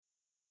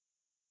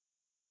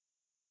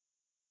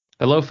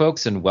Hello,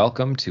 folks, and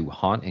welcome to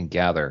Haunt and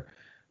Gather.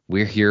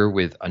 We're here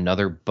with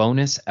another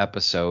bonus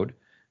episode.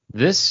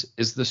 This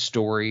is the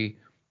story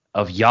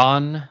of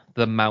Jan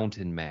the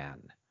Mountain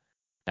Man.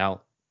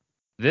 Now,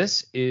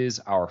 this is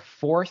our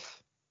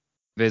fourth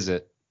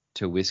visit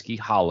to Whiskey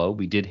Hollow.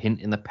 We did hint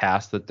in the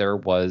past that there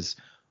was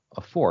a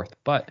fourth,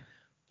 but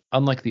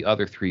unlike the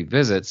other three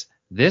visits,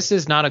 this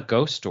is not a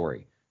ghost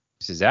story.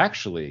 This is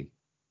actually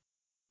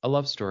a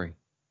love story.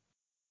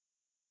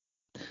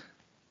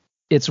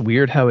 It's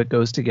weird how it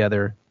goes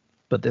together,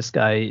 but this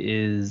guy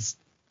he's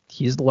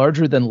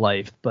larger than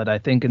life, but I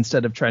think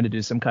instead of trying to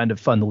do some kind of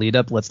fun lead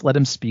up, let's let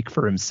him speak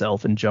for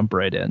himself and jump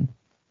right in.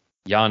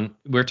 Jan,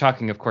 we're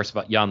talking, of course,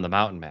 about Jan the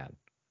Mountain Man.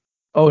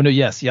 Oh, no,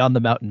 yes, Jan the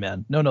Mountain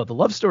Man. No, the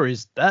love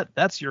stories,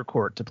 that's your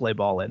court to play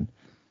ball in.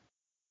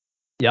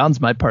 Jan's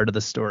my part of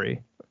the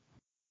story.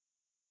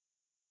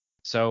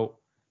 So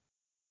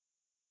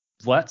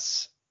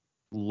let's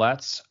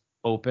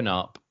open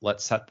up.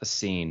 Let's set the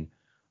scene.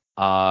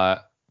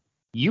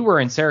 You were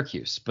in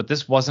Syracuse, but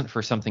this wasn't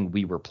for something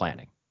we were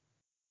planning.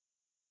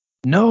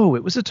 No,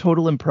 it was a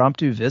total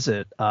impromptu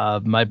visit.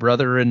 My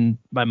brother and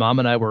my mom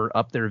and I were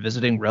up there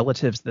visiting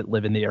relatives that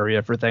live in the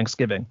area for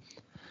Thanksgiving.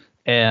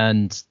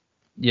 And,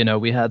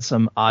 we had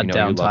some odd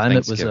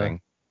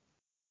downtime.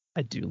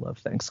 I do love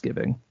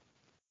Thanksgiving.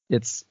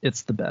 It's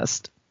the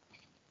best.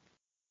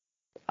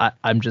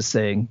 I'm just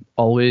saying,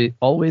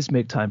 always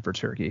make time for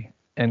turkey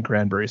and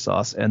cranberry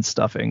sauce and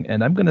stuffing,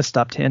 and I'm going to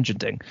stop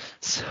tangenting.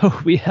 So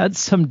we had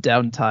some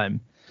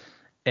downtime,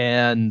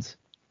 and,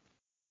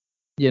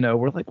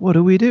 we're like, what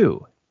do we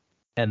do?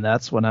 And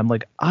that's when I'm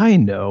like, I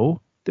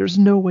know, there's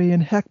no way in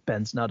heck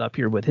Ben's not up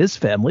here with his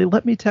family.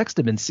 Let me text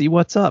him and see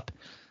what's up.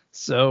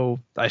 So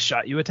I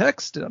shot you a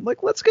text, and I'm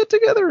like, let's get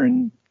together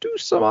and do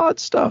some odd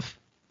stuff.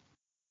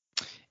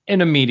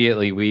 And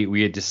immediately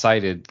we had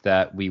decided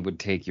that we would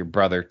take your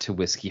brother to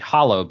Whiskey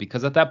Hollow,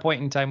 because at that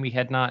point in time we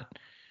hadn't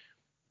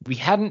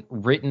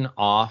written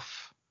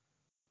off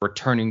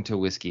returning to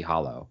Whiskey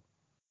Hollow.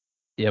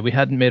 Yeah, we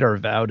hadn't made our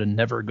vow to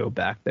never go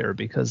back there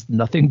because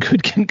nothing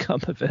good can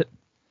come of it.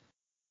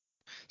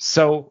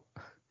 So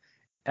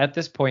at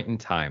this point in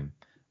time,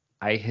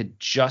 I had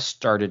just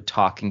started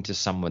talking to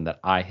someone that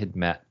I had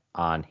met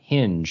on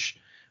Hinge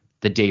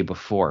the day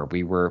before.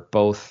 We were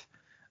both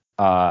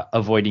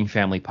avoiding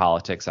family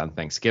politics on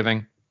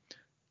Thanksgiving.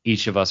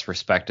 Each of us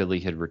respectively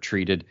had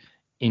retreated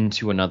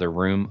into another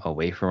room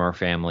away from our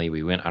family.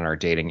 We went on our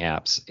dating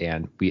apps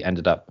and we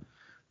ended up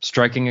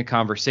striking a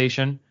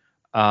conversation.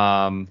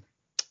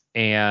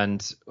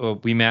 And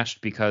we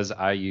matched because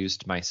I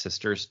used my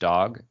sister's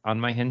dog on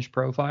my Hinge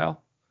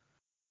profile.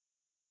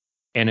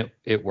 And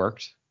it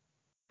worked.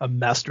 A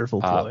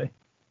masterful ploy.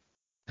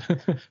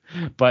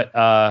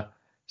 But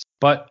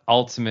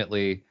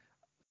ultimately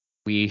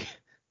we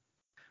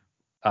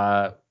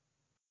had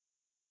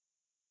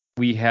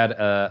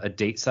a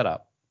date set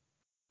up.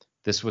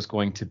 This was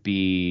going to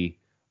be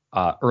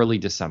early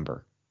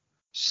December.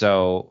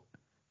 So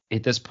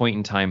at this point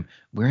in time,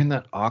 we're in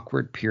that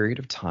awkward period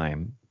of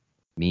time,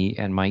 me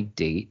and my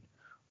date,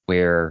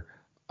 where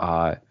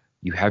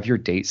you have your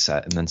date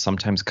set and then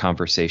sometimes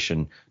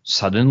conversation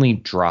suddenly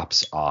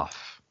drops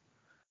off.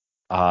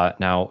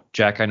 Now,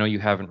 Jack, I know you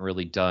haven't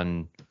really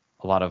done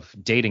a lot of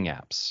dating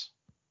apps.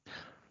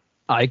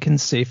 I can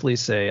safely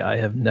say I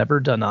have never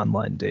done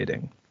online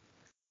dating.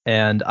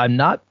 And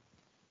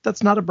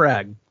that's not a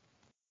brag.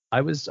 I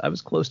was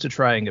close to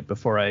trying it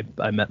before I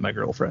met my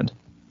girlfriend.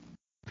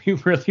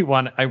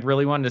 I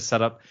really wanted to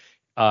set up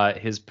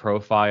his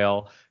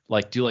profile,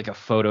 do a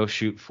photo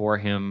shoot for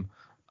him.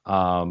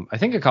 I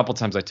think a couple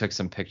times I took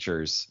some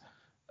pictures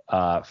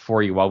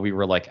for you while we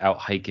were out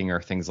hiking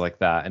or things like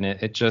that, and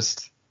it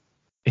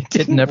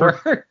didn't never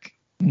work.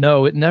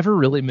 No, it never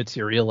really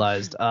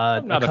materialized.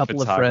 I'm not a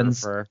couple of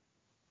friends. A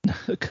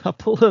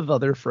couple of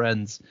other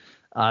friends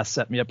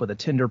set me up with a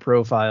Tinder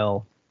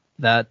profile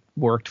that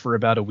worked for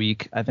about a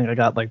week. I think I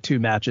got 2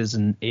 matches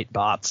and 8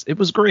 bots. It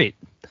was great.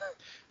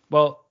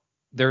 Well,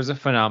 there's a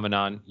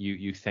phenomenon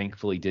you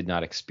thankfully did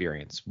not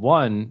experience.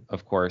 One,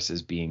 of course,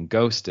 is being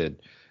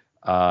ghosted.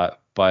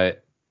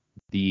 But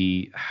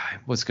I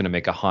was going to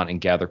make a Haunt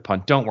and Gather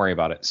pun. Don't worry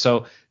about it.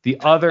 So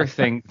the other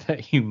thing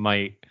that you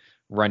might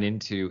run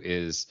into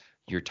is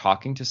you're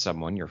talking to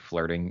someone, you're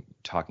flirting,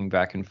 talking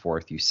back and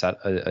forth. You set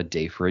a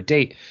day for a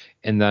date.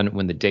 And then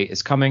when the date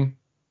is coming,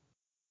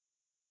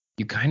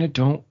 you kind of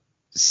don't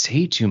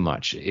say too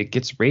much. It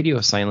gets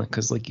radio silent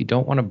because you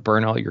don't want to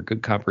burn all your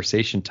good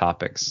conversation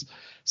topics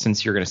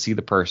since you're going to see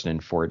the person in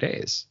 4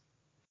 days.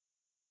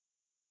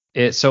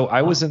 So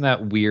I was in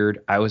that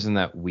weird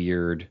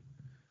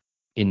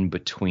in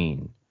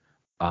between.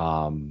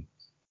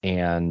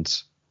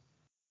 And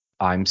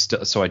I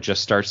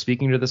just started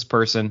speaking to this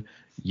person.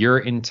 You're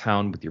in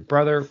town with your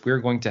brother. We're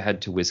going to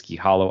head to Whiskey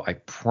Hollow. I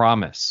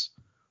promise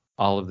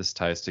all of this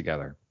ties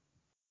together.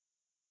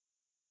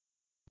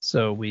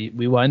 So we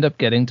wind up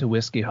getting to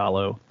Whiskey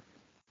Hollow.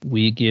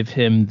 We give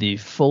him the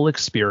full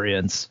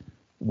experience,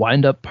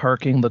 wind up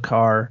parking the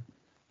car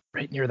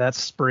right near that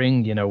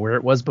spring, where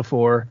it was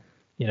before.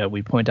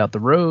 We point out the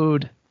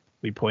road.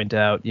 We point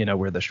out,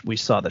 where we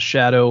saw the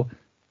shadow.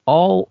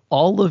 All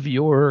of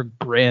your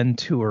Grand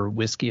Tour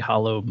Whiskey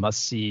Hollow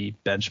must-see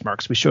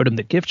benchmarks. We showed him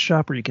the gift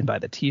shop where you can buy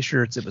the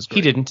T-shirts. It was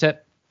great. He didn't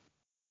tip.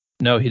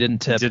 No, he didn't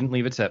tip. He didn't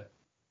leave a tip.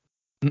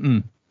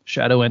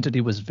 Shadow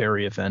Entity was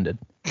very offended.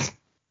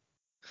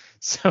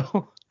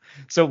 So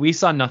we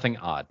saw nothing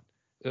odd.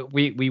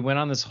 We went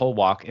on this whole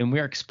walk, and we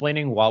are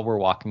explaining while we're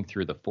walking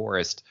through the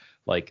forest,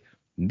 like,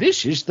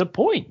 this is the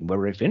point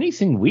where if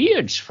anything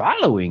weird's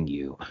following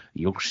you,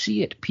 you'll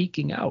see it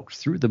peeking out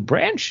through the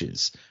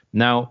branches.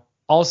 Now,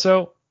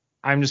 also,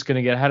 I'm just going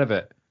to get ahead of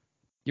it.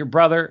 Your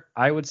brother,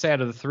 I would say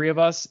out of the three of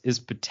us, is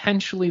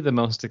potentially the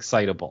most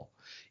excitable.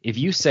 If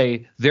you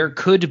say there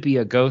could be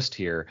a ghost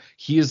here,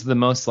 he is the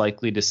most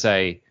likely to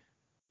say,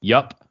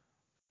 yup,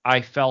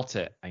 I felt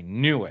it. I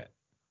knew it.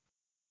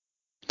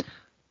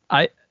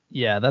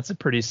 Yeah, that's a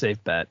pretty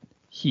safe bet.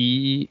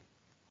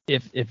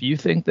 If you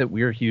think that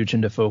we're huge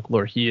into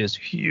folklore, he is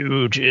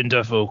huge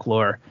into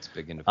folklore. It's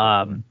big into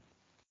folklore.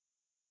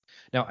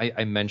 Now,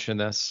 I mention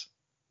this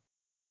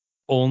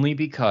only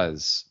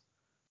because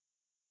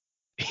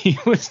he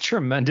was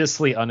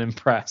tremendously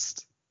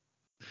unimpressed.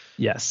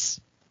 Yes.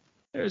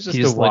 It was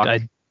just a walk.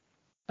 Like,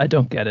 I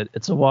don't get it.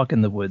 It's a walk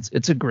in the woods.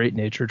 It's a great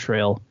nature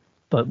trail.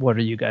 But what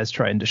are you guys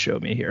trying to show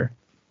me here?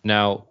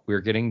 Now,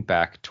 we're getting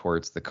back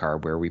towards the car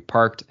where we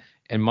parked.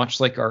 And much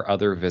like our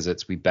other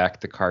visits, we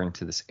backed the car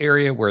into this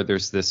area where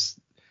there's this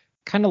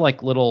kind of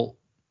like little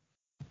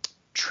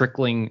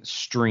trickling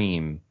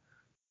stream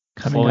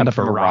coming out of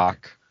from a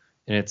rock.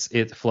 And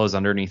it flows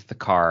underneath the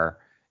car.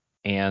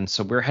 And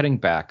so we're heading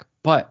back.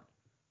 But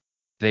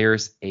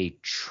there's a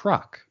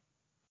truck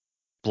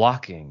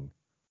blocking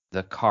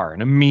the car.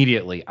 And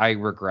immediately I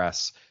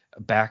regress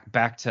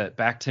back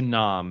to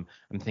Nam.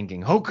 I'm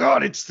thinking, oh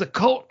God, it's the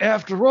cult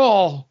after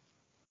all.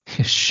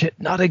 Shit,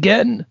 not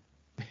again.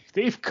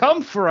 They've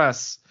come for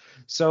us.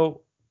 So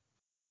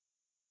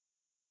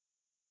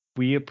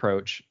we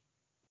approach.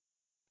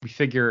 We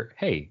figure,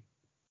 hey,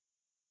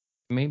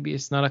 maybe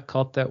it's not a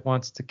cult that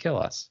wants to kill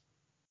us.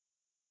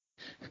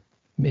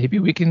 Maybe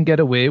we can get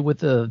away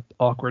with an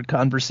awkward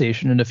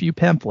conversation and a few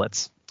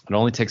pamphlets. It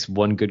only takes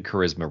one good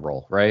charisma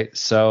roll, right?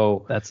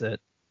 So that's it.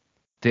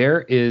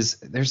 There's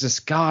this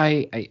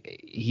guy.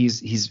 He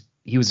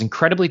was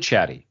incredibly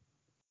chatty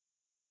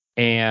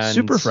and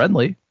super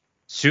friendly.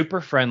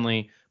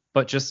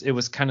 But just, it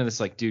was kind of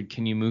this like, dude,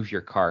 can you move your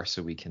car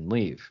so we can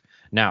leave?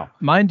 Now,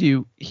 mind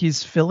you,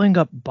 he's filling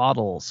up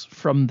bottles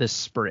from this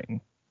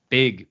spring.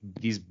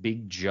 These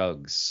big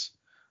jugs.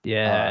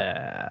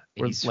 Yeah.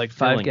 Like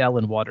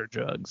 5-gallon water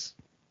jugs.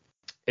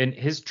 And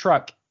his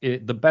truck, the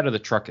bed of the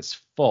truck is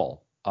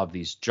full of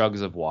these jugs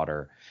of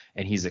water.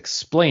 And he's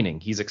explaining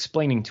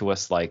to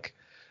us like,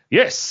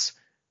 yes,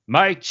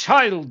 my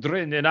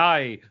children and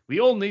I,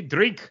 we only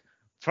drink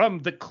from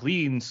the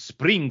clean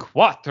spring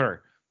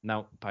water.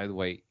 Now, by the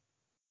way,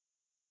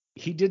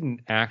 he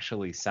didn't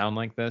actually sound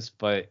like this,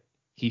 but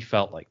he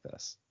felt like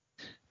this.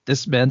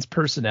 This man's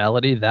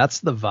personality, that's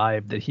the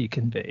vibe that he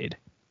conveyed.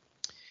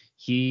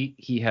 He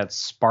had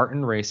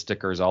Spartan race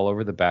stickers all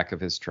over the back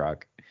of his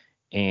truck,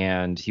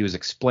 and he was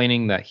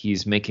explaining that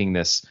he's making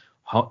this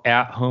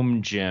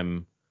at-home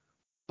gym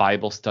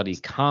Bible study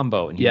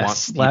combo, and he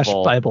wants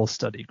people, Bible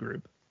study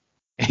group.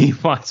 He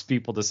wants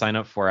people to sign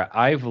up for it.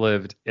 I've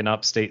lived in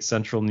upstate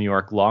central New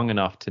York long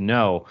enough to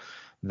know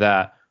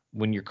that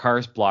when your car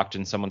is blocked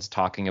and someone's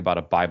talking about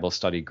a Bible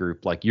study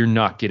group, like, you're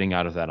not getting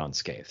out of that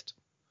unscathed.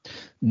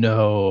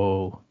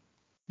 No,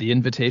 the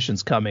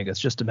invitation's coming. It's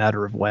just a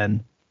matter of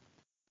when.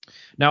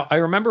 Now, I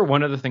remember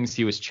one of the things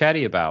he was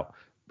chatty about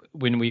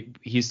when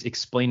he's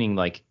explaining,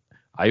 like,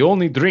 I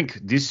only drink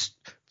this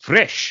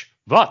fresh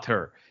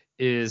water,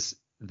 is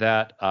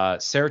that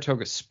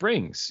Saratoga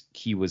Springs,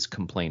 he was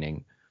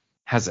complaining,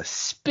 has a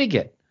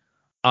spigot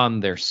on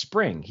their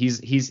spring. He's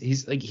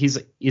like,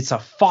 it's a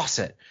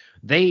faucet.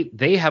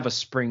 They have a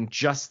spring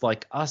just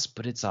like us,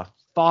 but it's a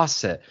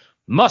faucet.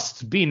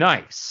 Must be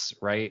nice,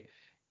 right?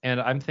 And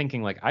I'm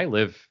thinking, like, I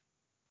live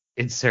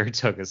in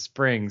Saratoga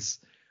Springs.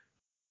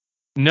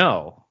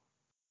 No,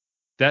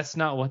 that's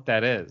not what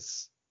that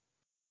is.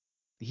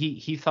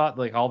 He thought,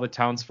 like, all the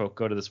townsfolk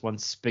go to this one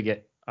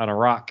spigot on a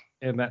rock,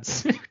 and that's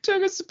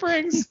Saratoga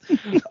Springs.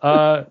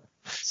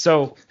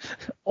 So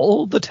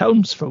all the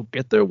townsfolk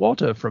get their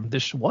water from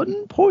this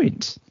one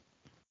point.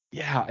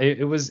 Yeah,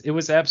 it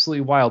was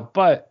absolutely wild.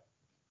 But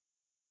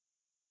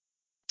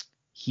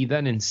he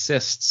then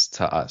insists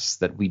to us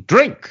that we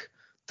drink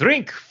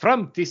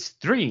from this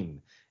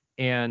stream,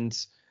 and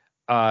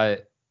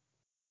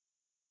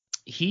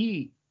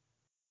he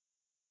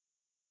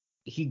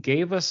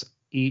gave us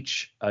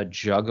each a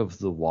jug of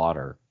the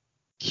water.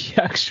 He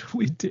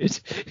actually did.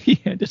 He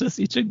handed us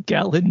each a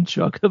gallon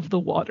jug of the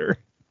water.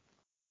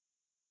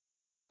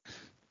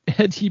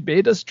 And he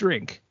made us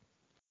drink.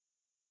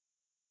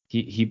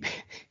 He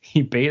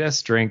made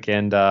us drink,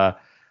 and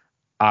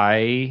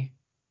I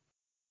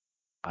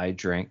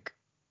drank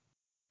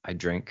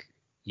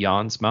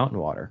Jan's mountain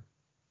water.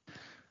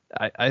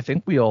 I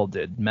think we all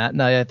did. Matt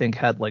and I think,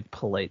 had like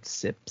polite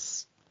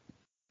sips.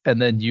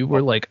 And then you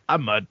were like,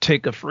 I'm gonna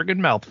take a friggin'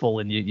 mouthful,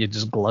 and you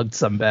just glugged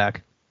some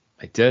back.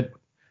 I did.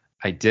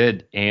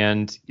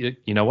 And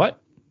you know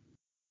what?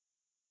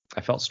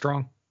 I felt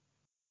strong.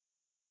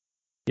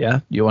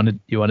 Yeah, you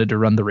wanted to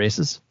run the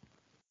races.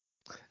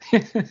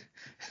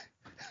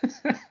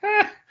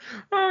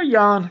 Oh,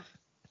 Jan,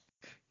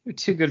 you're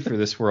too good for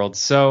this world.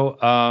 So,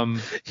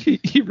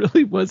 he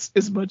really was.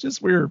 As much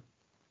as we're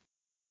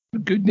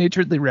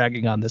good-naturedly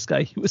ragging on this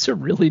guy, he was a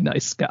really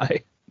nice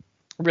guy.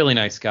 Really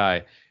nice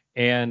guy.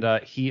 And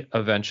he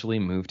eventually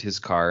moved his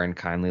car and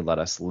kindly let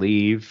us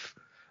leave.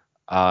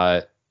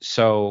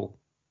 So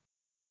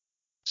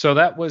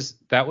that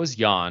was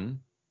Jan.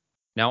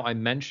 Now, I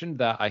mentioned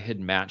that I had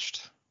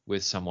matched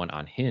with someone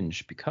on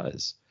Hinge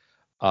because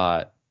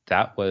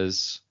that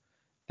was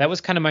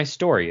kind of my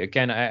story.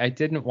 Again, I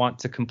didn't want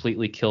to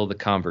completely kill the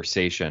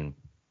conversation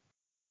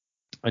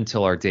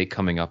until our date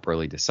coming up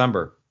early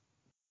December.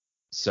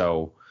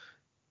 So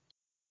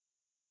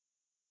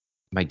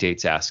my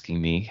date's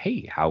asking me,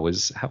 "Hey, how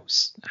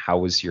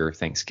was your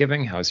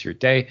Thanksgiving? How's your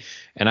day?"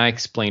 And I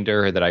explained to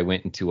her that I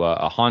went into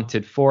a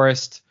haunted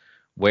forest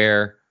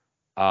where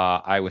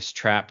I was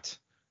trapped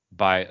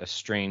by a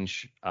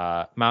strange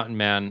mountain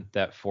man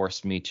that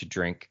forced me to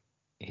drink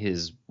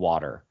his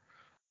water.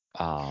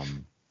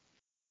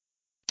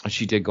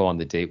 She did go on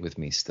the date with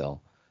me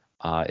still.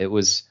 It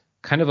was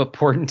kind of a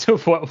portent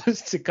of what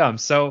was to come.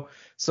 So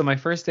my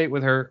first date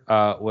with her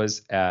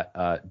was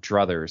at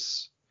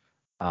Druthers.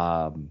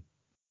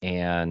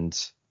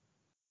 And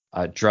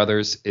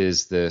Druthers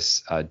is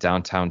this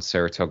downtown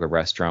Saratoga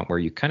restaurant where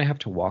you kind of have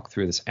to walk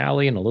through this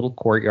alley and a little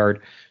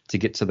courtyard to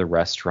get to the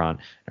restaurant.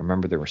 I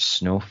remember there was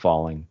snow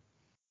falling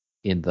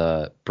in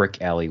the brick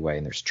alleyway,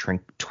 and there's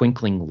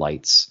twinkling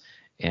lights.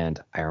 And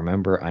I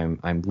remember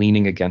I'm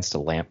leaning against a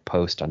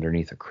lamppost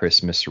underneath a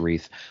Christmas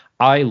wreath.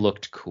 I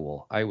looked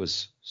cool. I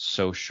was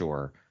so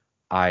sure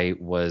I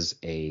was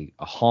a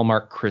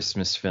Hallmark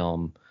Christmas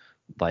film,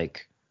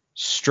 like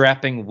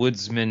strapping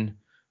woodsman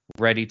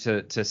ready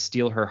to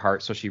steal her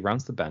heart. So she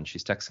rounds the bend.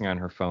 She's texting on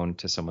her phone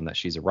to someone that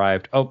she's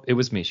arrived. Oh, it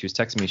was me. She was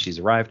texting me she's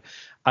arrived.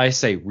 I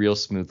say real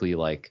smoothly,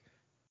 like,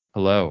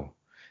 hello.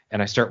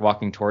 And I start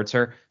walking towards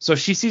her. So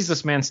she sees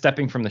this man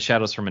stepping from the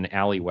shadows from an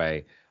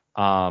alleyway,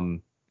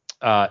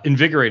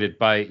 invigorated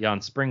by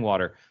Jan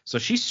Springwater. So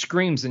she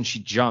screams and she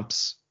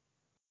jumps.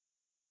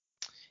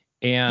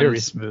 And very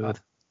smooth.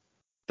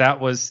 That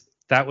was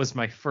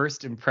my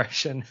first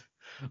impression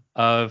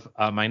of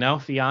my now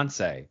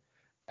fiance.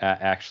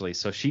 Actually,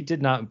 so she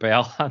did not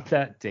bail on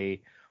that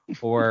date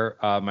or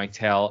my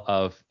tale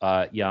of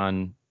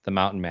Jan the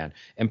Mountain Man.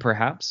 And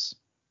perhaps,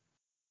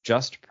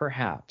 just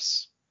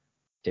perhaps,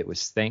 it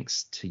was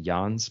thanks to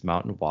Jan's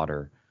mountain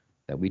water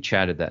that we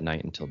chatted that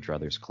night until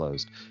Druthers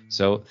closed.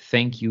 So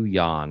thank you,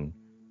 Jan,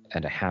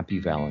 and a happy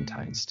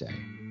Valentine's Day.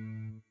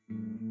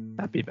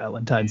 Happy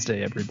Valentine's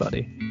Day,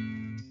 everybody.